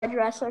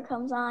college wrestler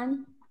comes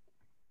on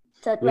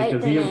to Yeah, write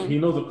because their he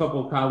name. knows a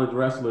couple of college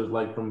wrestlers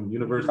like from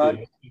University of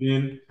Nice.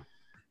 Michigan.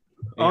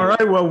 All And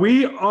right, well,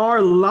 we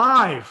are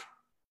live.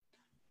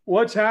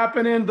 What's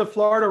happening in the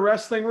Florida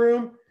Wrestling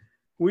Room?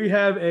 We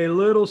have a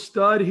little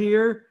stud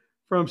here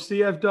from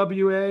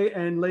CFWA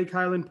and Lake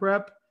Highland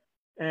Prep,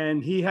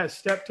 and he has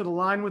stepped to the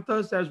line with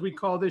us as we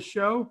call this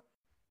show.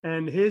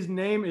 And his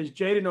name is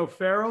Jaden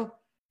O'Farrell.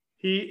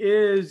 He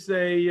is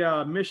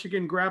a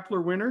Michigan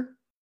Grappler winner.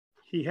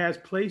 He has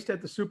placed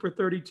at the Super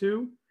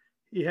 32.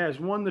 He has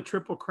won the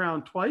Triple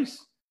Crown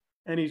twice,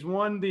 and he's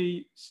won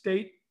the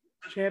state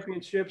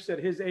championships at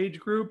his age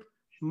group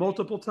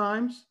multiple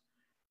times.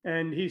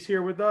 And he's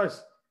here with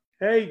us.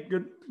 Hey,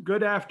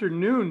 good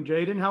afternoon,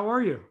 Jaden. How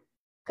are you?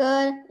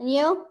 Good. And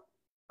you?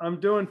 I'm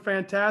doing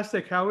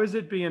fantastic. How is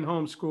it being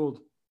homeschooled?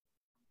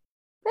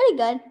 Pretty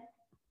good.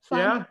 Fun.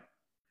 Yeah?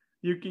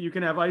 You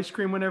can have ice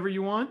cream whenever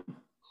you want?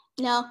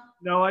 No.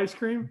 No ice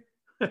cream?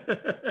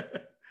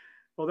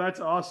 Well, that's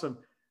awesome.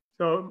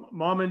 So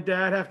mom and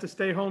dad have to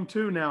stay home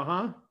too now,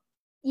 huh?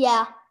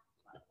 Yeah.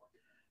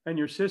 And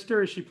your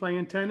sister, is she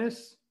playing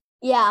tennis?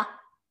 Yeah.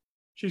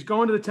 She's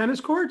going to the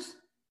tennis courts?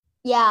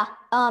 Yeah.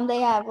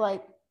 They have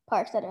like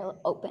parks that are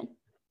open.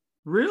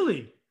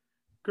 Really?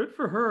 Good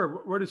for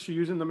her. What is she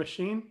using, the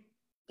machine?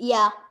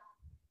 Yeah.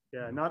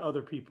 Yeah, not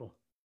other people.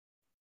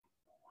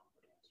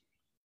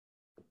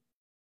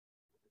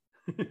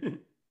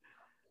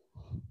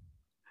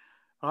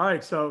 All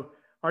right, so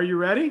are you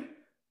ready?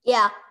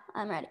 Yeah.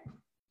 I'm ready.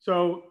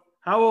 So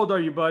how old are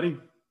you, buddy?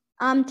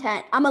 I'm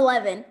 10. I'm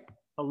 11.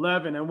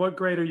 11. And what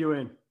grade are you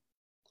in?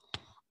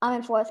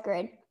 I'm in 4th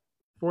grade.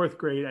 4th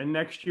grade. And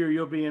next year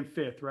you'll be in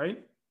 5th,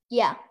 right?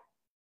 Yeah.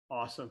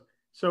 Awesome.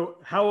 So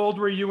how old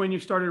were you when you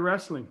started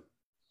wrestling?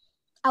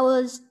 I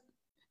was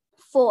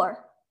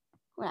 4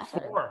 when I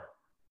started. 4.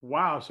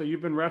 Wow. So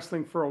you've been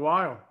wrestling for a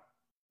while.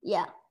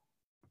 Yeah.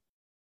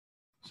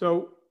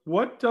 So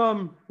what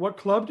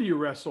club do you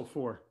wrestle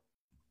for?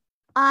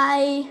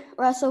 I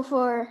wrestle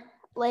for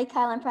Lake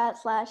Highland Prep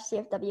 /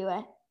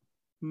 CFWA.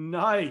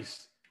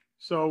 Nice.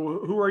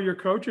 So who are your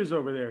coaches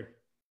over there?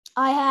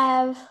 I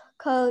have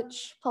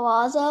Coach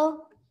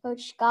Palazzo,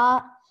 Coach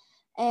Scott,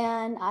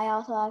 and I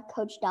also have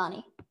Coach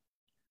Donnie.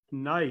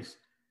 Nice.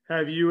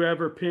 Have you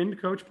ever pinned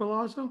Coach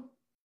Palazzo?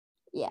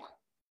 Yeah.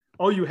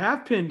 Oh, you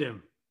have pinned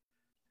him.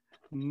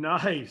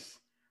 Nice.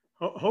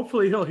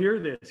 Hopefully he'll hear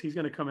this. He's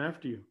going to come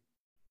after you.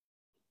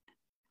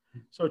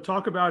 So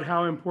talk about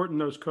how important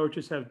those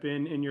coaches have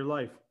been in your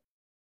life.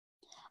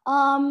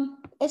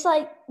 It's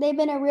like they've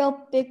been a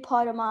real big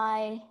part of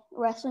my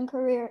wrestling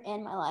career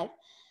and my life.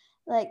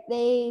 Like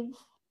they've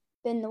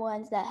been the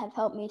ones that have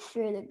helped me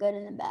through the good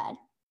and the bad.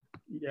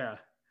 Yeah.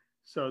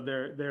 So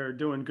they're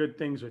doing good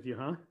things with you,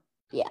 huh?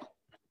 Yeah.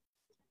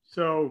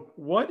 So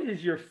what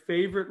is your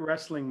favorite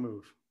wrestling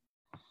move?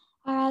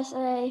 I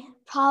say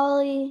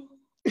probably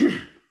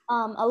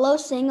a low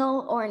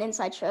single or an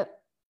inside trip.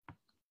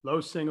 Low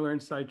single or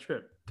inside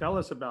trip. Tell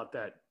us about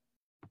that.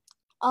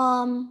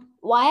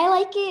 Why I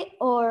like it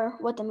or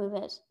what the move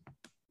is?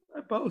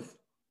 Both.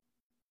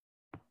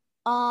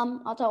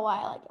 I'll tell why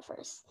I like it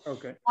first.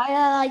 Okay. Why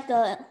I like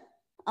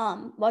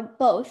well,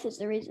 both is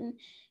the reason,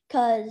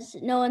 because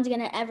no one's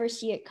gonna ever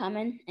see it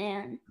coming,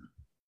 and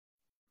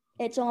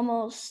it's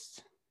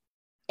almost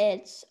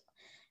like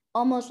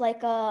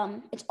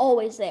it's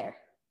always there.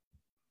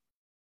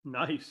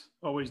 Nice.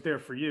 Always there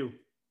for you.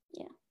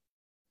 Yeah.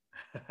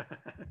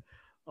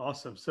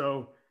 Awesome.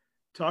 So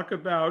talk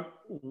about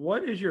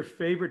what is your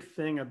favorite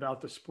thing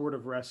about the sport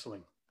of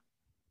wrestling?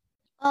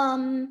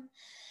 Probably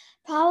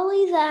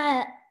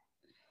that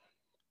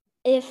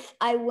if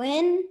I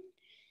win,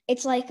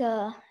 it's like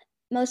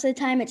most of the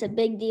time it's a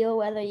big deal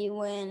whether you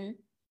win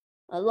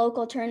a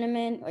local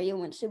tournament or you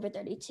win Super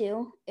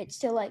 32. It's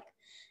still like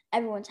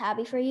everyone's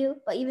happy for you.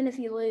 But even if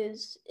you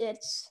lose,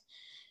 it's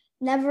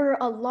never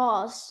a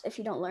loss if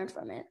you don't learn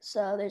from it.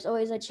 So there's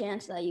always a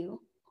chance that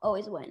you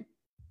always win.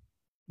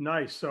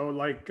 Nice. So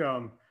like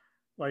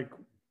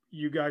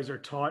you guys are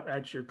taught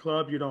at your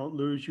club, you don't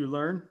lose, you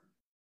learn?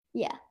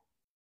 Yeah.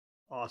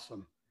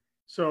 Awesome.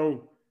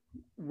 So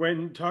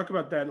when talk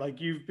about that,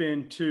 like you've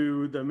been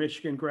to the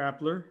Michigan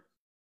Grappler,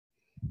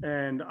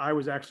 and I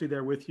was actually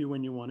there with you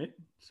when you won it.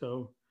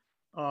 So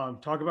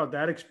talk about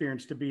that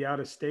experience to be out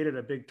of state at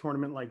a big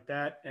tournament like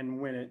that and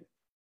win it.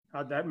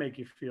 How'd that make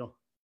you feel?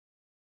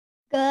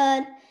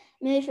 Good.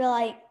 Made me feel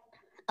like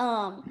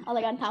I was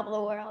like on top of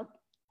the world.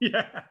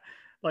 Yeah.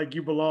 Like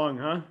you belong,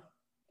 huh?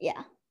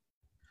 Yeah.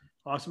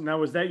 Awesome. Now,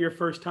 was that your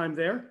first time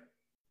there?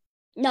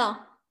 No.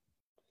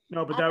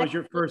 No, but that was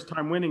your first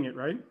time winning it,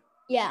 right?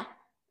 Yeah.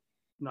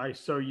 Nice.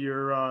 So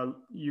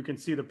you can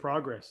see the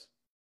progress.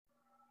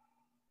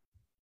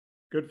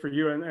 Good for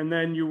you. And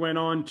then you went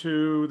on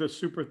to the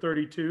Super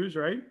 32s,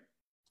 right?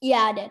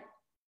 Yeah, I did.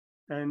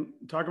 And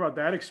talk about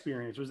that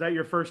experience. Was that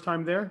your first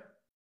time there?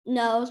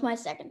 No, it was my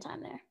second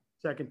time there.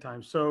 Second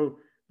time. So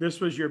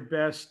this was your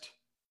best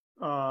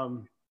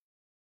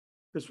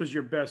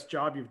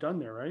job you've done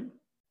there, right?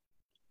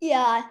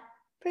 Yeah,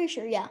 pretty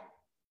sure. Yeah.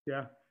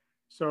 Yeah.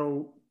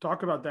 So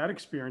talk about that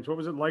experience. What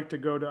was it like to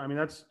go to, I mean,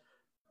 that's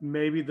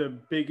maybe the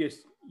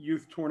biggest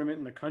youth tournament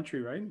in the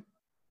country, right?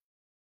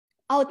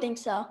 I would think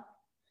so.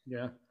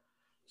 Yeah.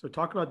 So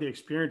talk about the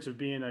experience of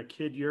being a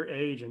kid your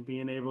age and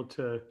being able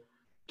to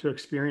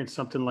experience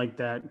something like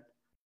that.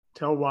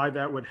 Tell why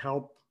that would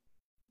help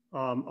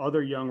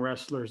other young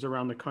wrestlers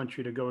around the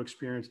country to go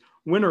experience,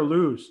 win or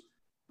lose.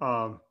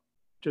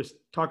 Just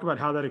talk about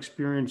how that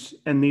experience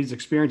and these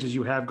experiences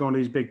you have going to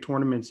these big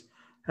tournaments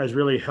has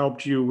really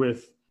helped you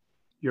with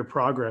your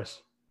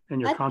progress and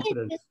your I think it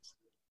confidence. just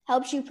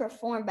helps you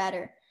perform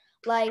better.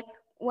 Like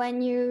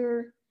when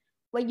you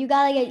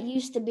gotta get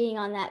used to being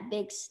on that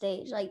big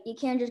stage. Like you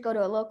can't just go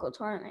to a local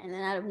tournament and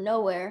then out of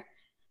nowhere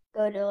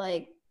go to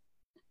like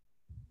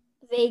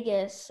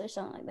Vegas or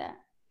something like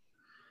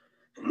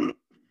that.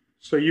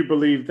 So you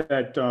believe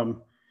that, do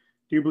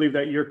you believe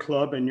that your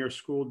club and your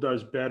school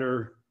does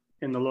better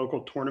in the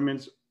local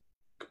tournaments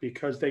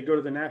because they go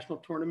to the national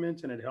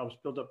tournaments and it helps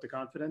build up the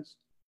confidence?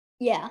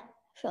 Yeah,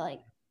 I feel like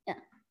yeah.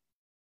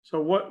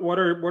 So what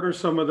are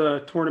some of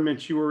the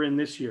tournaments you were in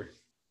this year?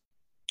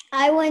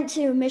 I went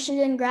to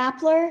Michigan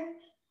Grappler.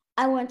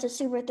 I went to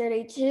Super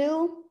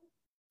 32.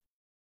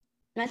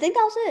 And I think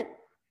that was it.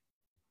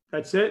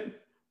 That's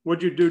it?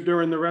 What'd you do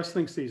during the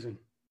wrestling season?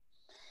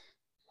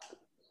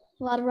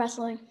 A lot of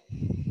wrestling.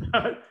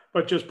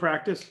 But just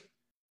practice?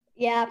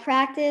 Yeah,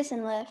 practice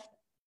and lift.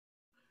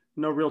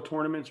 No real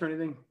tournaments or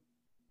anything?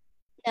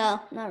 No,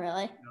 not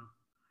really.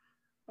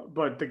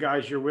 But the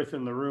guys you're with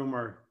in the room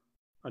are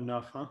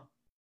enough, huh?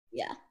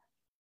 Yeah.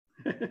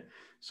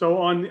 So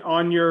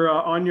on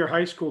your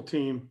high school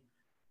team,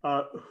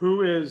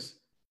 who is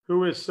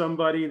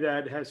somebody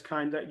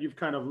that you've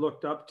kind of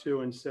looked up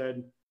to and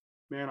said,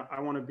 man,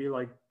 I want to be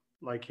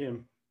like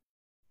him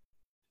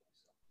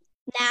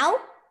Now?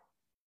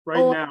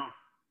 right now?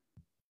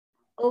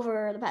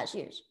 Over the past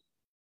years.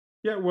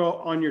 Yeah,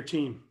 well, on your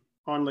team,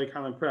 on Lake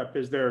Highland Prep,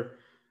 is there,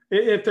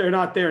 if they're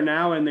not there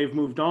now and they've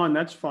moved on,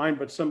 that's fine.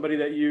 But somebody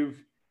that you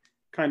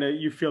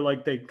feel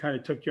like they kind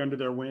of took you under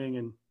their wing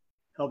and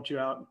helped you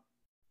out.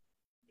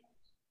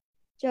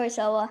 Joey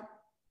Silva.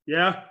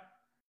 Yeah,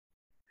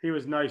 he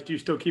was nice. Do you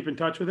still keep in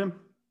touch with him?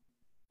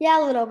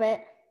 Yeah, a little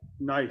bit.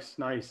 Nice.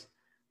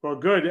 Well,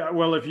 good.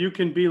 Well, if you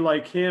can be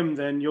like him,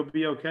 then you'll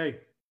be okay.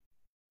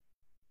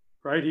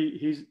 Right?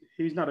 He's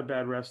not a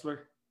bad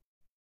wrestler.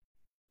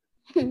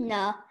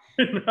 No.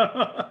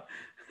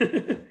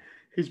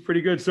 He's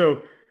pretty good.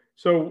 So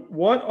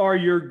what are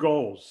your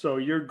goals? So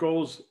your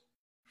goals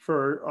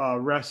for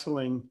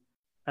wrestling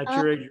at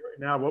your age right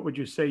now, what would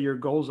you say your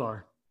goals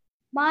are?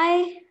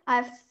 I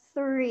have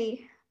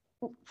 3.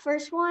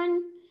 First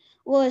one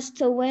was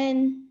to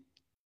win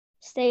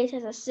state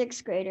as a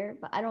 6th grader,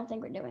 but I don't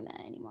think we're doing that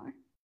anymore.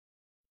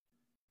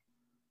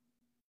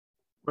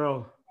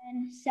 Well,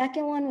 And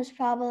second one was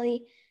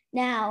probably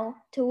now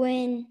to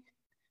win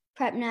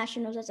prep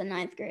nationals as a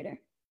 9th grader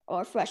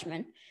or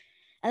freshman.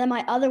 And then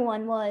my other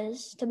one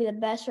was to be the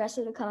best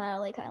wrestler to come out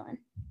of Lake Highland.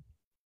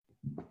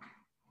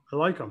 I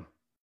like them.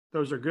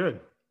 Those are good.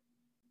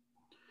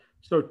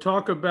 So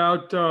talk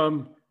about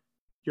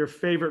your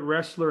favorite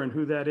wrestler and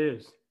who that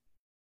is.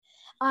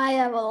 I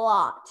have a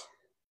lot.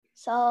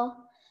 So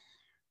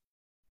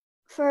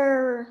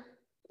for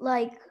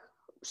like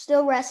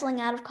still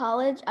wrestling out of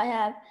college, I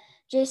have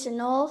Jason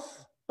Nolf,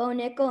 Bo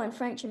Nickel, and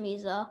Frank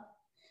Chamizo.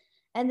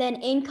 And then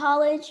in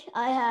college,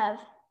 I have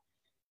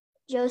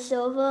Joe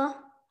Silva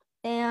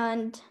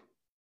and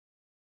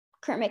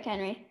Kurt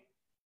McHenry.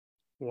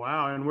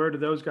 Wow. And where do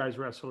those guys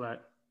wrestle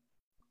at?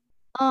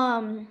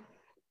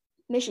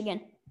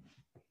 Michigan.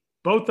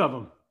 Both of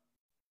them.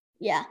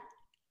 Yeah.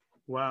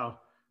 Wow.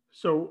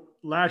 So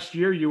last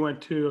year you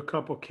went to a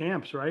couple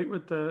camps, right,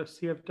 with the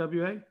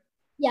CFWA?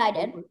 Yeah, I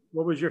did.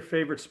 What was your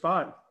favorite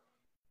spot?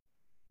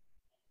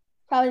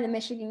 Probably the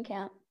Michigan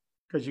camp.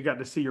 Because you got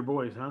to see your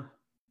boys, huh?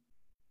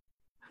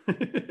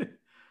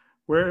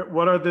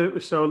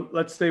 So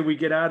let's say we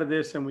get out of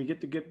this and we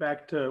get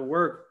back to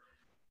work.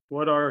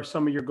 What are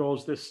some of your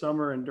goals this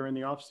summer and during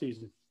the off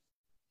season?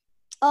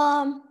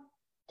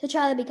 To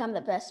try to become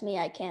the best me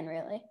I can,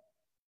 really.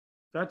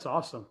 That's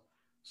awesome.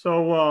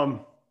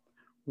 So,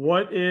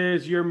 what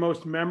is your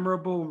most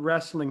memorable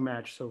wrestling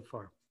match so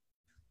far?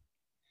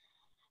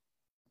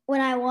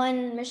 When I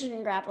won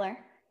Michigan Grappler.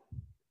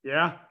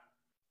 Yeah,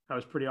 that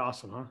was pretty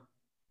awesome, huh?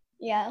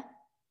 Yeah.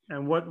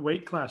 And what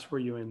weight class were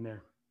you in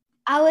there?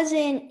 I was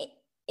in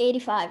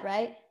 85,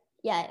 right?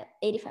 Yeah,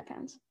 85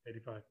 pounds.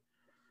 85.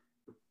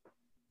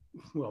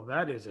 Well,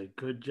 that is a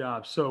good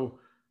job. So,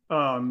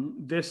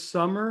 this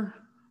summer,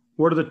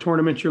 what are the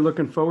tournaments you're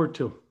looking forward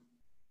to?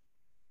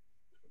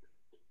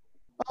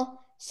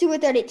 Well, Super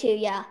 32,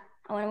 yeah.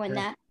 I want to win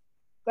Okay. that.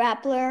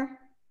 Grappler,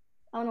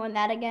 I want to win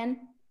that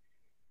again.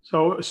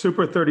 So,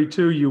 Super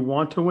 32, you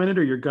want to win it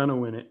or you're going to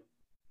win it?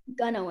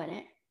 Gonna win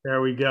it.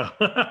 There we go.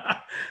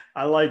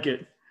 I like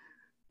it.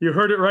 You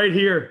heard it right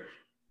here.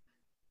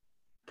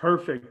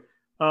 Perfect.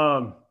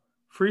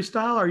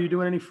 Freestyle, are you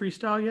doing any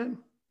freestyle yet?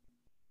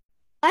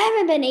 I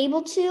haven't been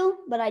able to,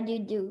 but I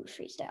do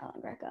freestyle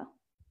on Greco.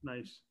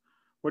 Nice.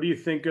 What do you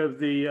think of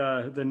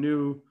the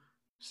new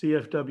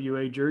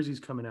CFWA jerseys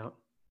coming out.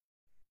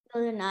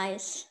 Those are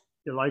nice.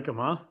 You like them,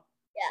 huh?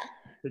 Yeah.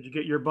 Did you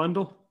get your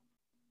bundle?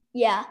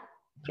 Yeah.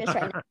 Just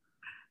right now.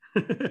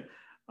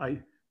 I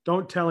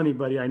don't tell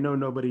anybody. I know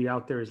nobody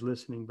out there is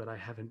listening, but I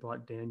haven't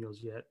bought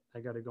Daniels yet. I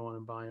got to go on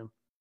and buy them.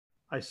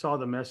 I saw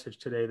the message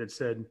today that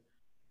said,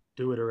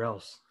 do it or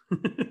else.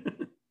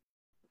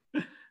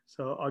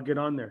 So I'll get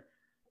on there.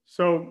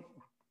 So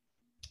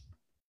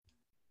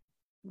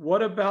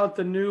what about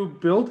the new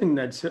building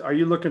are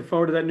you looking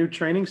forward to that new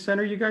training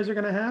center you guys are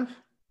going to have?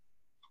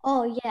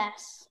 Oh,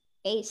 yes.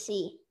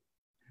 AC.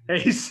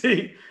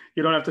 AC.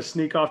 You don't have to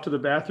sneak off to the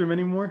bathroom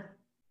anymore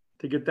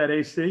to get that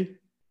AC?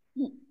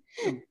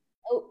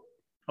 Oh.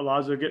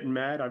 Alonzo getting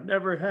mad. I've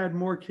never had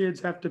more kids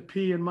have to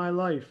pee in my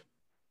life.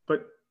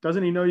 But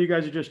doesn't he know you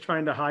guys are just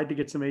trying to hide to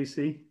get some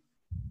AC?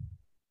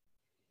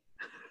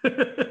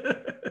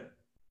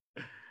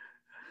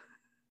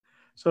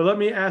 So let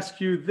me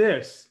ask you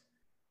this.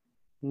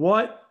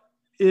 What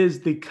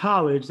is the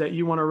college that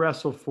you want to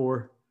wrestle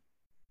for?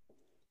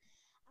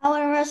 I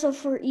want to wrestle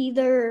for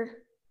either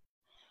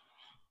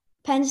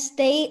Penn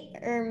State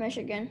or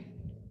Michigan.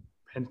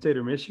 Penn State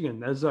or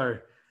Michigan. Those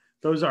are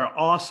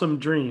awesome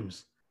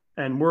dreams.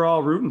 And we're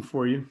all rooting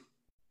for you.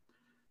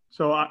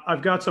 So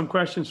I've got some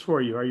questions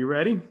for you. Are you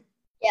ready?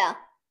 Yeah.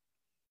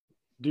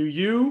 Do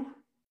you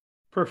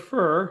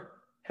prefer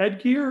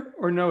headgear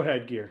or no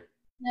headgear?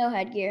 No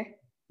headgear.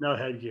 No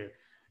headgear.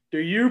 Do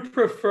you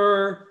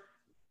prefer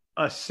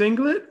a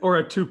singlet or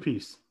a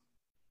two-piece?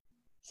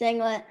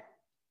 Singlet.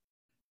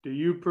 Do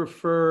you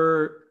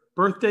prefer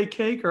birthday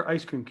cake or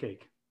ice cream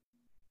cake?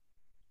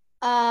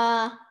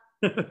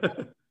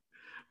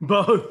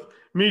 Both.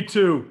 Me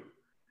too.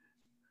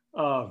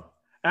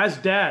 As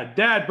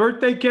dad,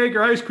 birthday cake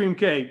or ice cream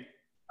cake?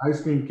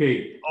 Ice cream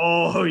cake.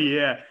 Oh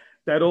yeah,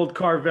 that old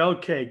Carvel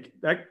cake.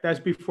 That's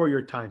before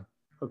your time.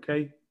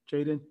 Okay,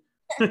 Jaden.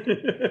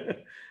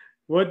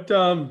 What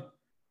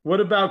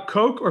about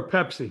Coke or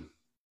Pepsi?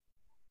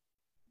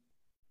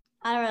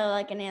 I don't really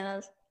like any of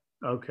those.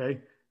 Okay.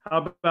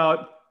 How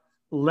about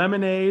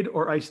lemonade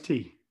or iced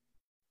tea?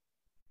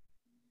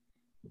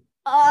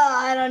 Oh,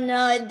 I don't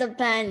know. It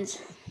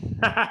depends.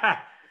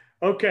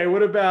 Okay.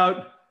 What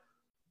about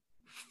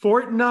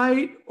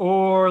Fortnite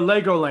or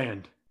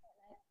Legoland?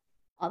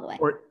 All the way.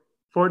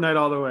 Fortnite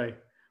all the way.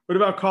 What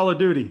about Call of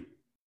Duty?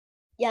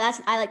 Yeah,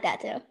 I like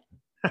that too.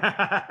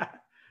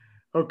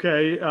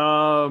 Okay.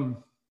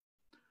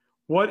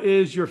 What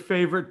is your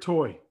favorite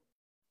toy?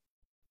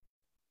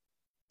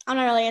 I'm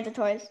not really into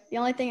toys. The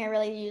only thing I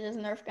really use is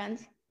Nerf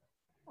guns.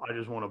 I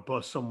just want to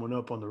bust someone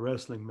up on the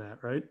wrestling mat,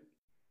 right?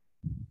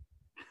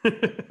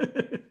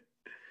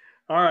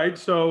 All right.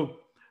 So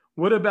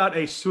what about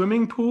a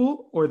swimming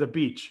pool or the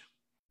beach?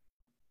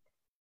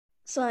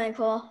 Swimming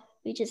pool.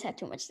 Beaches have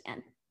too much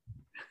sand.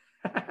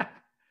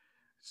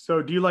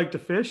 So do you like to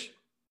fish?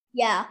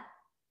 Yeah.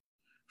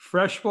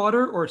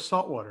 Freshwater or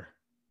saltwater?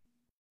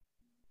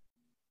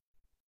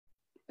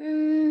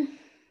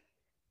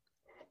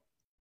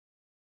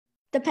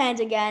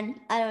 Depends again.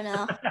 I don't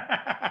know.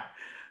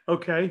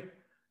 Okay.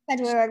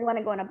 Depends whether I want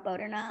to go on a boat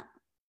or not.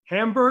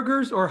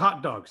 Hamburgers or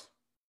hot dogs?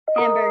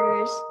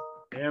 Hamburgers.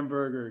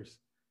 Hamburgers.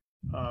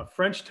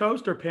 French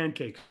toast or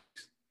pancakes?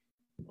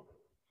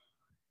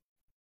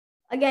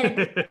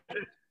 Again.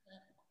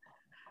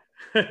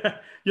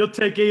 You'll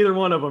take either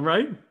one of them,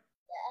 right?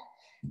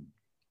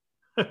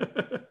 Yeah.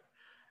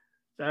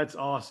 That's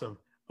awesome.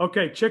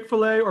 Okay,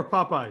 Chick-fil-A or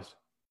Popeyes?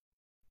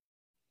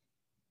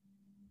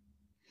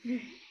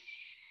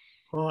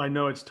 Oh, I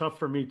know it's tough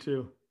for me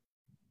too.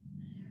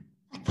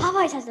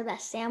 Popeyes has the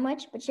best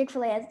sandwich, but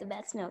Chick-fil-A has the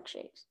best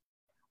milkshakes.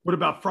 What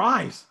about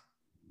fries?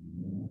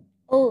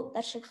 Oh,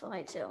 that's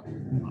Chick-fil-A too.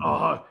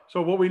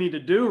 So what we need to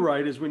do,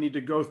 right, is we need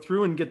to go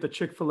through and get the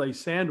Chick-fil-A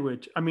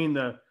sandwich. I mean,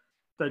 the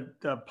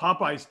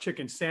Popeyes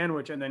chicken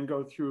sandwich, and then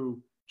go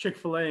through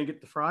Chick-fil-A and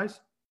get the fries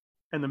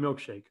and the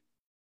milkshake.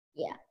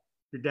 Yeah.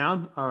 You're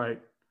down? All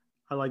right.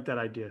 I like that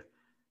idea.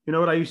 You know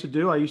what I used to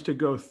do? I used to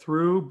go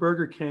through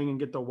Burger King and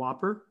get the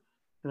Whopper,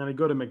 and then I'd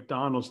go to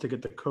McDonald's to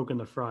get the Coke and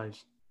the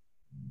fries.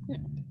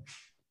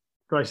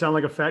 Do I sound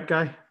like a fat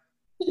guy?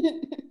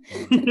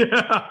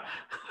 Yeah.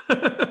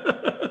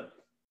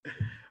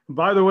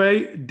 By the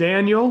way,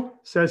 Daniel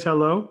says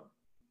hello.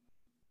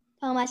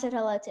 Tell him I said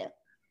hello too.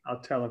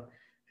 I'll tell him.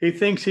 He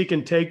thinks he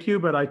can take you,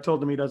 but I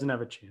told him he doesn't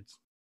have a chance.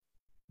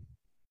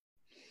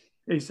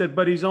 He said,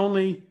 but he's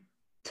only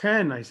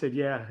 10. I said,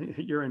 yeah,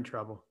 you're in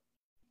trouble.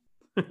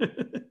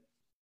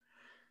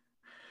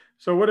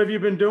 So what have you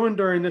been doing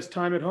during this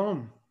time at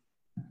home?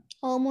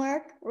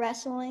 Homework,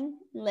 wrestling,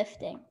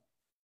 lifting.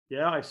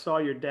 Yeah, I saw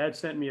your dad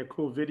sent me a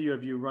cool video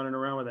of you running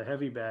around with a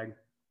heavy bag.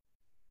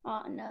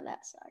 Oh, no,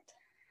 that sucked.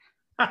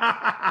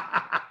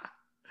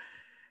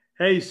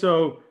 Hey,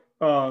 so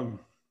I'm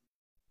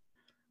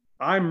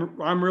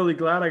really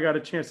glad I got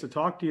a chance to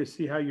talk to you,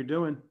 see how you're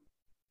doing.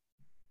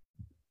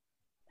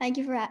 Thank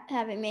you for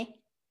having me.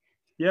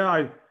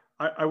 Yeah,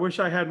 I wish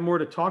I had more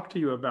to talk to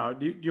you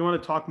about. Do you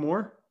want to talk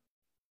more?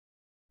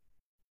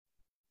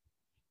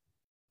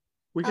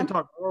 We can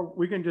talk more.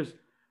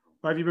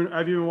 Have you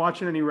been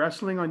watching any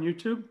wrestling on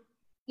YouTube?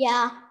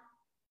 Yeah,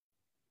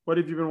 What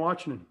have you been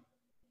watching?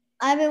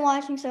 I've been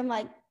watching some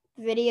like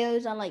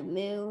videos on like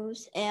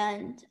moves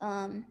and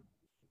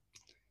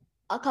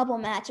a couple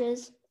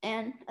matches,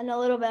 and in a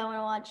little bit I want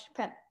to watch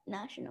Prep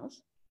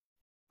Nationals.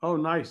 Oh,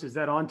 nice. Is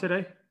that on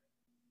today?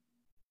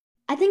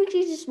 I think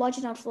you just watch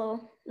it on Flow,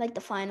 like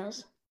the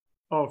finals.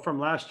 Oh, from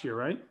last year,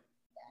 right?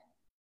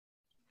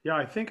 Yeah,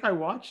 I think I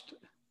watched.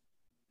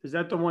 Is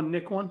that the one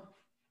Nick won?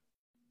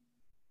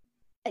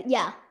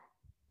 Yeah.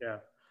 Yeah,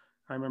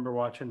 I remember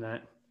watching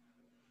that.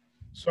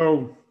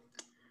 So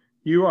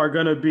you are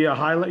going to be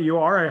you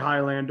are a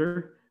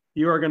Highlander.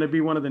 You are going to be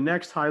one of the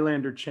next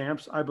Highlander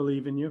champs. I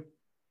believe in you.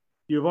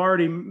 You've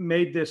already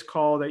made this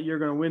call that you're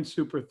going to win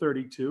Super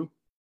 32.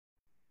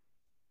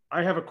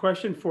 I have a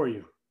question for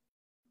you.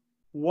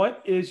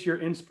 What is your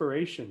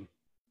inspiration?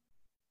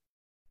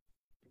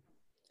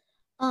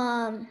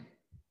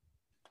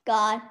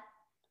 God.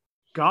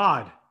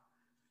 God.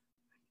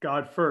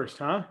 God first,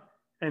 huh?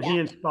 And Yeah. he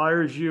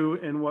inspires you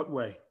in what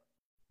way?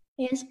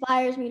 He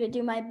inspires me to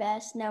do my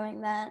best,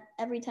 knowing that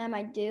every time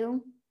I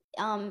do,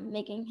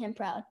 making him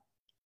proud.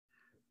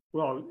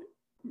 Well,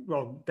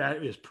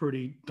 that is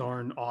pretty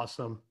darn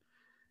awesome.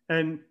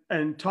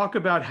 And talk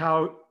about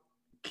how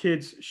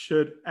kids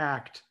should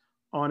act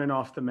on and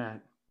off the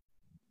mat.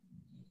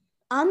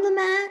 On the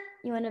mat,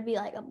 you want to be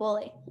like a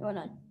bully. You want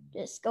to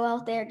just go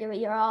out there, give it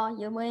your all.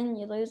 You win,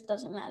 you lose,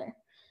 doesn't matter.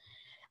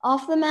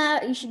 Off the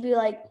mat, you should be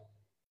like,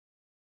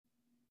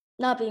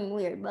 not being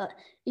weird, but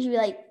you should be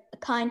like a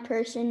kind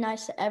person,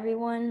 nice to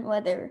everyone,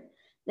 whether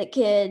the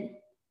kid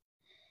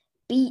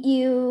beat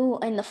you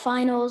in the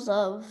finals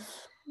of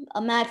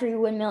a match where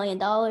you win $1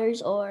 million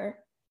or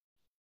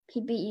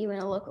he beat you in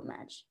a local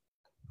match.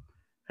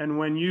 And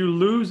when you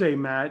lose a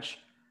match,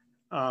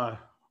 how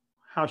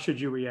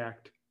should you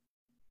react?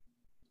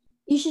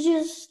 You should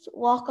just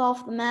walk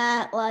off the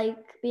mat, like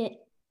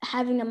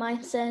having a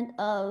mindset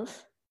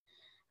of,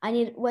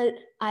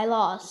 I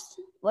lost.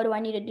 What do I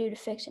need to do to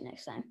fix it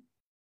next time?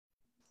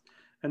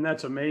 And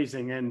that's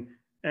amazing.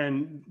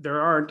 And there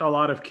aren't a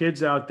lot of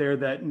kids out there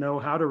that know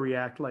how to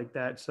react like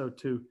that. So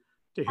to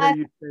hear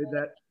you say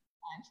that,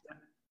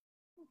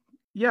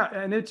 yeah,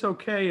 and it's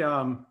okay.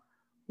 Have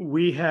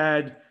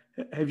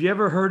you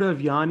ever heard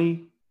of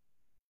Yanni?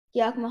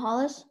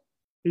 Giacomo.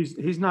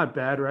 He's not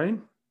bad, right?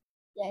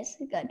 Yes,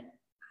 good.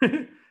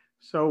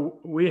 So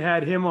we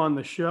had him on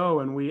the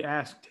show and we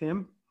asked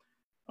him,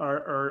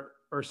 or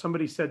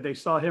somebody said they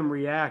saw him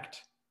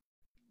react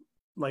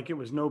like it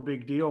was no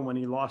big deal when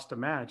he lost a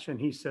match. And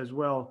he says,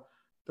 well,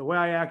 the way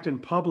I act in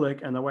public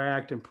and the way I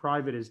act in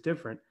private is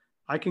different.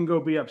 I can go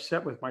be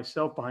upset with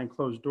myself behind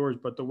closed doors,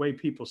 but the way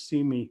people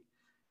see me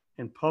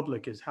in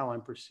public is how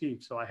I'm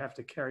perceived. So I have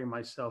to carry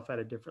myself at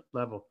a different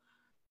level.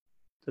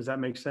 Does that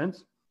make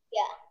sense?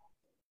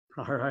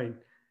 Yeah. All right.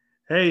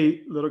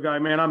 Hey, little guy,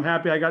 man, I'm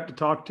happy I got to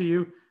talk to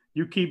you.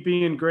 You keep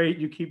being great.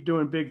 You keep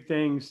doing big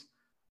things.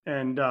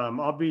 And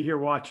I'll be here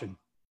watching.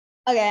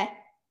 Okay.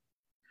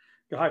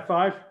 High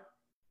five.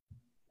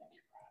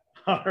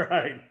 All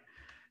right.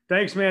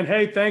 Thanks, man.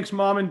 Hey, thanks,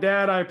 Mom and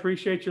Dad. I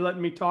appreciate you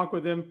letting me talk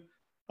with him.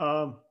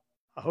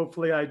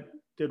 Hopefully I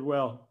did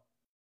well.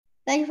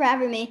 Thank you for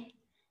having me.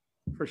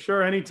 For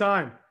sure.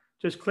 Anytime.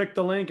 Just click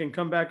the link and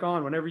come back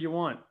on whenever you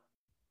want.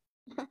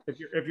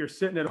 If you're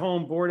sitting at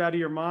home bored out of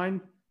your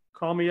mind,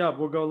 call me up.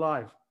 We'll go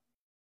live.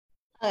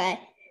 Okay.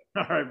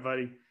 All right,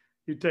 buddy.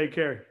 You take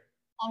care.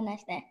 Have a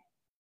nice day.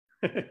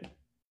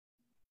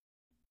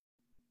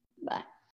 Bye.